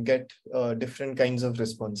and get different kinds of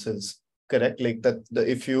responses. Correct, like that.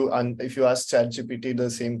 If you ask ChatGPT the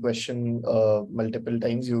same question multiple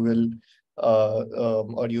times, you will,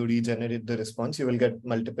 or you regenerate the response, you will get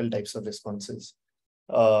multiple types of responses,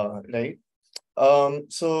 right?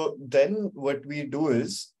 So then what we do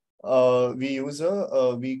is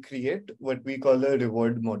we create what we call a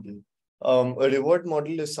reward model. A reward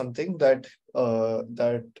model is something that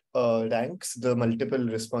ranks the multiple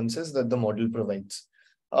responses that the model provides.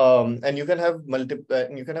 And you can have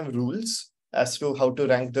rules as to how to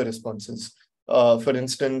rank the responses. For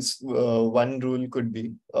instance, one rule could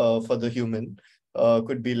be for the human,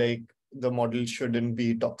 could be like the model shouldn't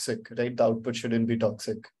be toxic, right? The output shouldn't be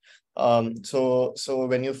toxic. So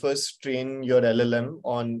when you first train your LLM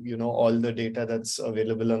on, all the data that's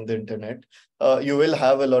available on the internet, you will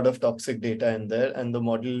have a lot of toxic data in there, and the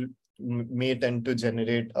model may tend to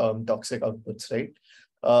generate toxic outputs, right?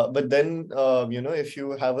 But then, if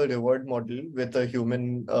you have a reward model with a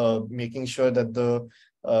human making sure that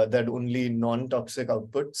that only non-toxic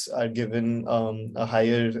outputs are given a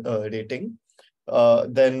higher rating,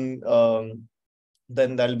 then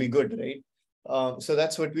that'll be good, right? So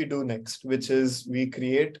that's what we do next, which is we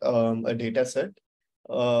create a data set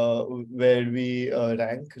where we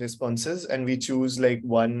rank responses, and we choose like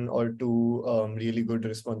 1 or 2 really good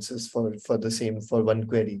responses for one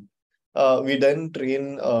query. We then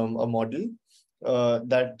train a model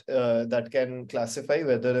that can classify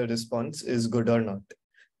whether a response is good or not.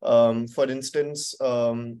 For instance,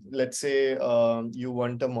 let's say you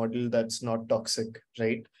want a model that's not toxic,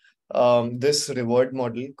 right? This reward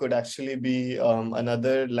model could actually be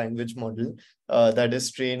another language model that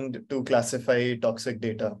is trained to classify toxic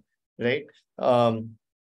data, right?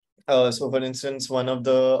 So for instance, one of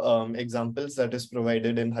the examples that is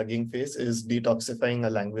provided in Hugging Face is detoxifying a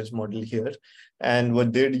language model here. And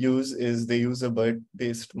what they'd use is they use a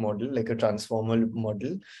BERT-based model, like a transformer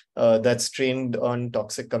model, that's trained on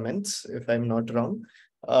toxic comments, if I'm not wrong.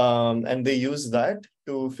 And they use that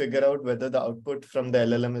to figure out whether the output from the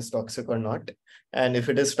LLM is toxic or not. And if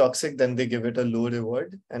it is toxic, then they give it a low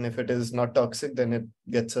reward. And if it is not toxic, then it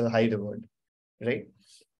gets a high reward, right?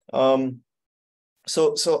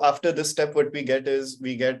 So after this step, what we get is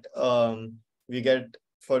we get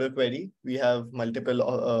for a query, we have multiple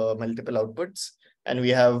outputs, and we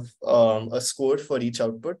have a score for each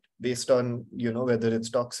output based on, you know, whether it's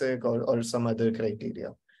toxic or some other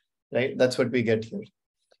criteria, right? That's what we get here.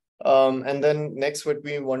 And then next, what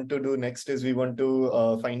we want to do next is we want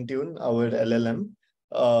to fine tune our LLM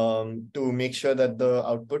to make sure that the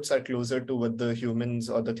outputs are closer to what the humans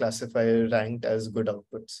or the classifier ranked as good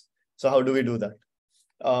outputs. So how do we do that?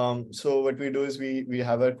 So what we do is we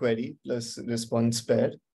have a query plus response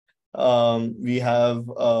pair. We have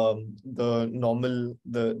the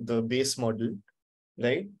base model,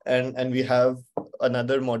 right? And we have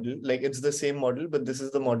another model, like it's the same model, but this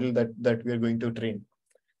is the model that we are going to train.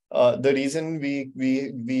 The reason we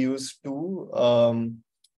use two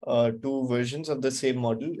versions of the same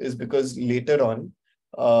model is because later on,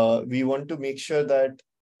 we want to make sure that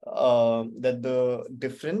the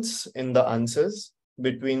difference in the answers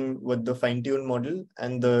between what the fine-tuned model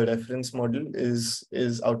and the reference model is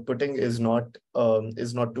outputting is not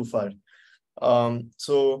too far.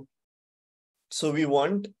 So we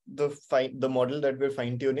want the model that we're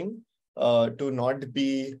fine-tuning to not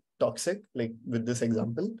be toxic, like with this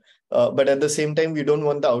example, but at the same time, we don't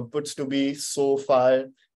want the outputs to be so far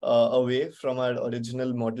away from our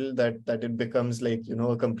original model that it becomes like, you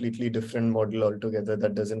know, a completely different model altogether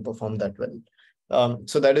that doesn't perform that well.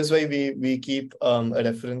 So that is why we keep a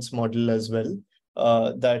reference model as well,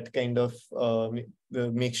 that kind of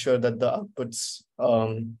make sure that the outputs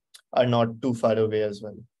are not too far away as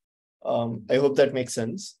well. I hope that makes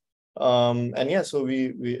sense. And yeah, so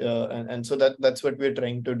so that's what we're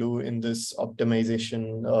trying to do in this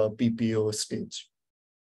optimization PPO stage.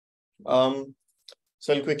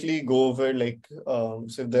 So I'll quickly go over like, so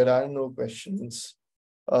if there are no questions,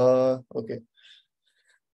 okay.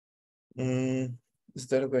 Is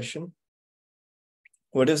there a question?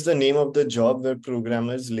 What is the name of the job where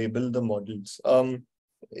programmers label the models?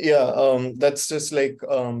 That's just like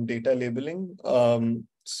data labeling.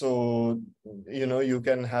 So, you know, you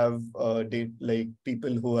can have like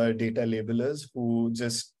people who are data labelers who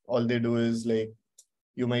just, all they do is like,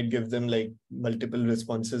 you might give them like multiple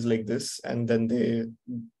responses like this, and then they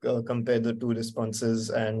compare the two responses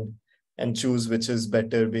and choose which is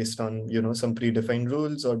better based on, you know, some predefined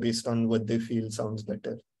rules or based on what they feel sounds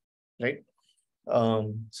better, right?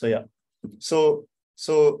 So yeah, so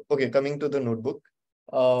okay, coming to the notebook,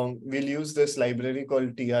 we'll use this library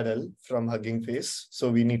called TRL from Hugging Face.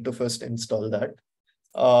 So we need to first install that.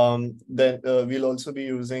 Then we'll also be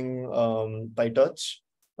using PyTorch.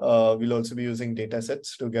 We'll also be using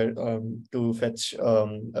datasets to get to fetch a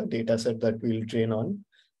dataset that we'll train on.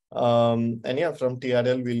 And yeah, from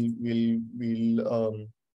TRL we'll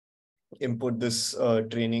input this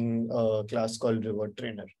training class called reward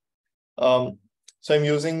trainer. So I'm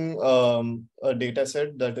using a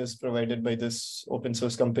dataset that is provided by this open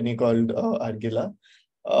source company called Argila.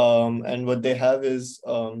 And what they have is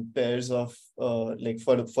pairs of like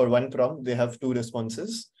for one prompt, they have two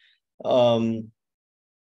responses. And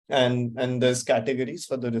there's categories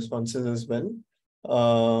for the responses as well.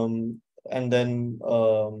 And then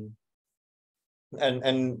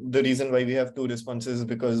and the reason why we have two responses is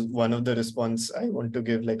because one of the response I want to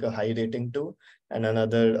give like a high rating to, and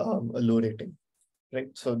another a low rating, right?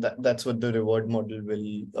 So that's what the reward model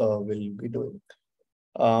will be doing.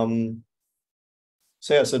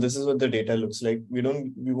 So yeah, so this is what the data looks like. We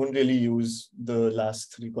won't really use the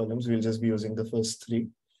last three columns. We'll just be using the first three.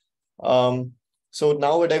 So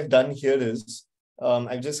now what I've done here is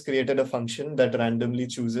I've just created a function that randomly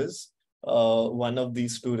chooses one of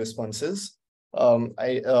these two responses.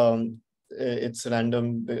 It's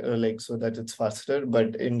random, like so that it's faster,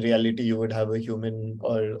 but in reality, you would have a human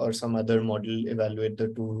or some other model evaluate the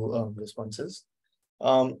two responses.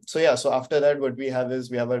 So yeah, so after that, what we have is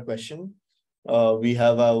we have our question, we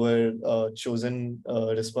have our chosen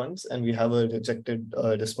response, and we have a rejected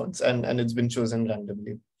response, and it's been chosen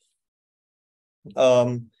randomly.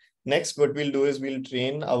 Next, what we'll do is we'll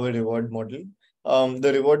train our reward model.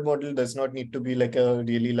 The reward model does not need to be like a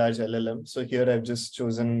really large LLM. So here I've just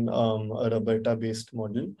chosen a Roberta-based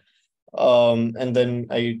model. And then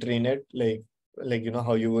I train it like you know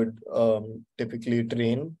how you would typically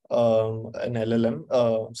train an LLM,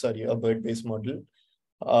 a BERT-based model.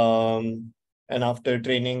 And after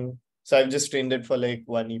training, so I've just trained it for like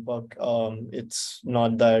one epoch. It's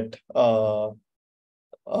not that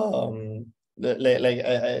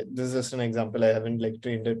this is just an example. I haven't like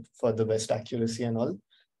trained it for the best accuracy and all.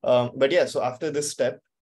 But yeah, so after this step,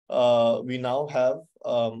 we now have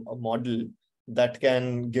a model that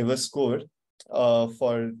can give a score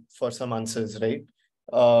for some answers, right?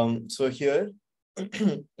 So here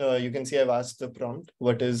you can see I've asked the prompt,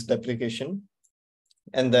 what is deprecation?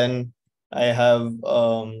 And then I have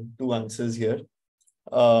two answers here.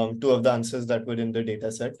 Two of the answers that were in the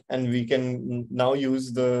data set. And we can now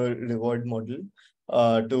use the reward model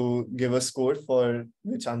to give a score for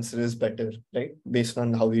which answer is better, right? Based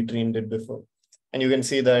on how we trained it before. And you can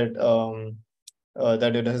see that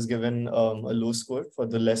that it has given a low score for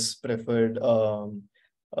the less preferred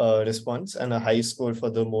response and a high score for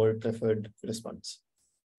the more preferred response.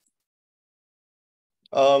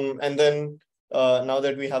 And then now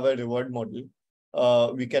that we have a reward model,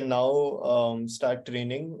 we can now start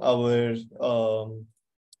training our,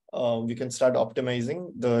 we can start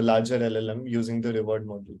optimizing the larger LLM using the reward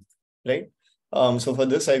model, right? So for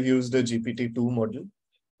this, I've used the GPT-2 model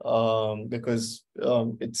because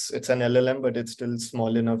it's an LLM, but it's still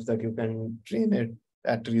small enough that you can train it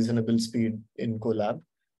at reasonable speed in Colab.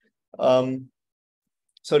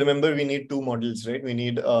 So remember, we need two models, right? We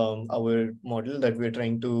need our model that we're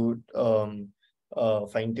trying to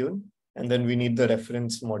fine tune. And then we need the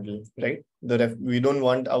reference model, right? We don't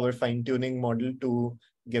want our fine-tuning model to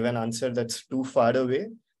give an answer that's too far away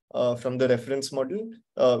from the reference model.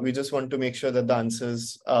 We just want to make sure that the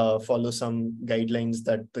answers follow some guidelines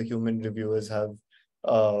that the human reviewers have,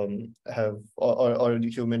 or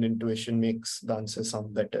the human intuition makes the answer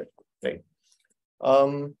sound better, right?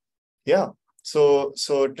 Yeah. So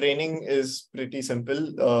training is pretty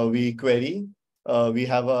simple. We query. We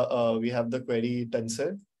have the query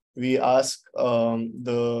tensor. We ask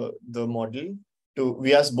the model to,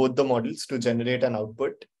 we ask both the models to generate an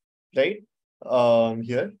output, right?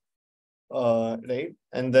 Here, right?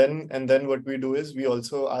 And then what we do is we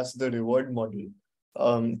also ask the reward model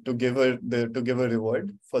to give a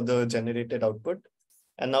reward for the generated output.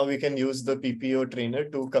 And now we can use the PPO trainer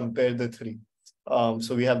to compare the three.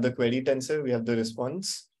 So we have the query tensor, we have the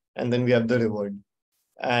response, and then we have the reward.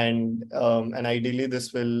 And ideally,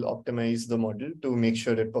 this will optimize the model to make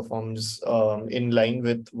sure it performs in line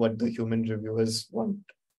with what the human reviewers want,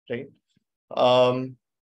 right? So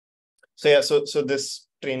yeah, so this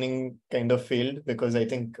training kind of failed because I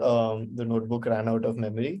think the notebook ran out of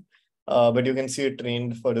memory. But you can see it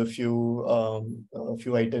trained for a few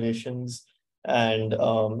iterations, and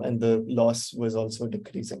the loss was also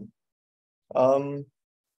decreasing.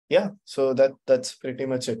 Yeah, so that's pretty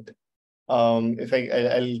much it. If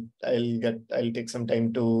I'll take some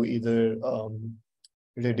time to either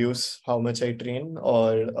reduce how much I train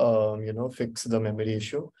or fix the memory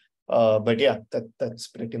issue. But yeah, that's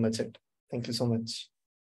pretty much it. Thank you so much.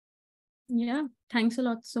 Yeah, thanks a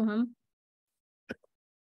lot, Soham.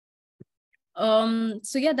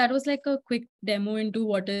 So yeah, that was like a quick demo into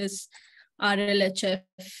what is RLHF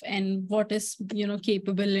and what is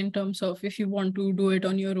capable in terms of if you want to do it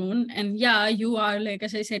on your own. And yeah, you are, like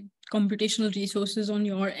as I said, computational resources on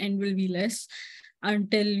your end will be less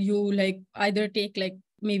until you like either take like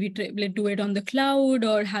maybe do it on the cloud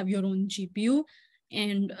or have your own GPU.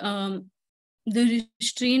 And the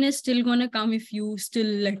restraint is still gonna come if you still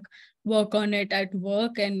like work on it at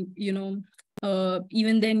work, and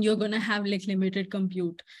even then you're gonna have like limited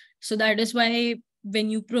compute. So that is why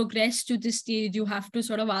when you progress to this stage, you have to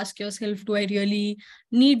sort of ask yourself, do I really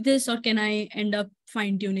need this, or can I end up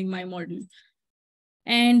fine-tuning my model?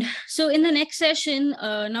 And so in the next session,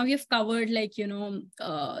 now we have covered like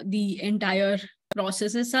the entire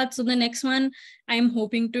process as such. So the next one, I'm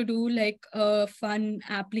hoping to do like a fun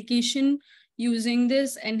application using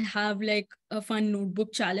this and have like a fun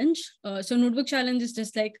notebook challenge. So notebook challenge is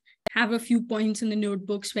just like have a few points in the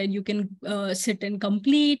notebooks where you can sit and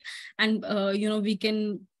complete, and we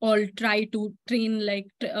can all try to train like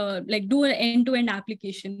do an end-to-end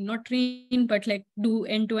application, not train but like do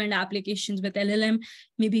end-to-end applications with LLM,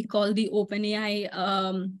 maybe call the OpenAI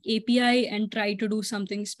API and try to do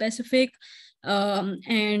something specific,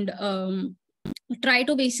 and try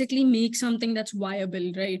to basically make something that's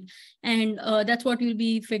viable, right? And that's what we'll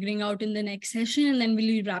be figuring out in the next session, and then we'll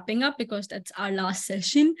be wrapping up because that's our last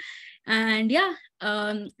session. And yeah,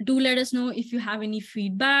 do let us know if you have any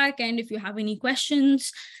feedback and if you have any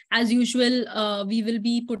questions. As usual, we will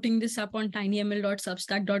be putting this up on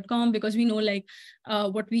tinyml.substack.com because we know like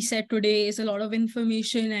what we said today is a lot of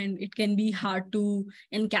information and it can be hard to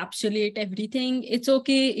encapsulate everything. It's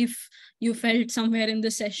okay if you felt somewhere in the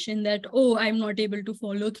session that, oh, I'm not able to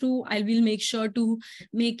follow through. I will make sure to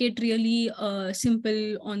make it really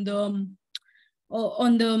simple on the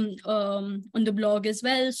blog as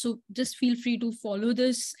well. So just feel free to follow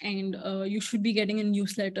this, and you should be getting a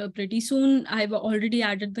newsletter pretty soon. I've already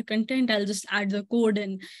added the content. I'll just add the code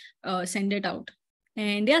and send it out.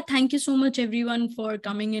 And yeah, thank you so much everyone for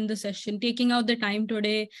coming in the session, taking out the time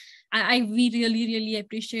today. We really, really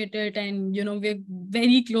appreciate it. And, we're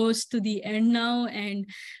very close to the end now, and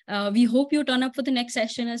we hope you turn up for the next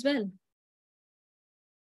session as well.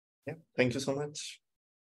 Yeah, thank you so much.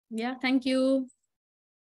 Yeah, thank you.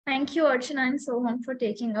 Thank you, Archana and Soham, for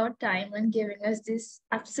taking out time and giving us this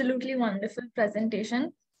absolutely wonderful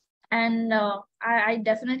presentation. And I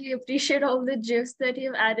definitely appreciate all the GIFs that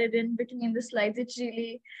you've added in between the slides. It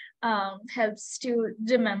really helps to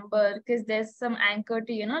remember, because there's some anchor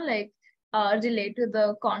to, relate to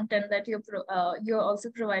the content that you're also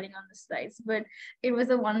providing on the slides. But it was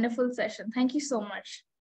a wonderful session. Thank you so much.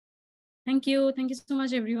 Thank you. Thank you so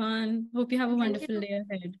much, everyone. Hope you have a wonderful day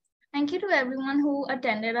ahead. Thank you to everyone who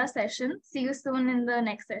attended our session. See you soon in the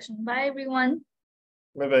next session. Bye, everyone.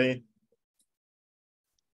 Bye-bye.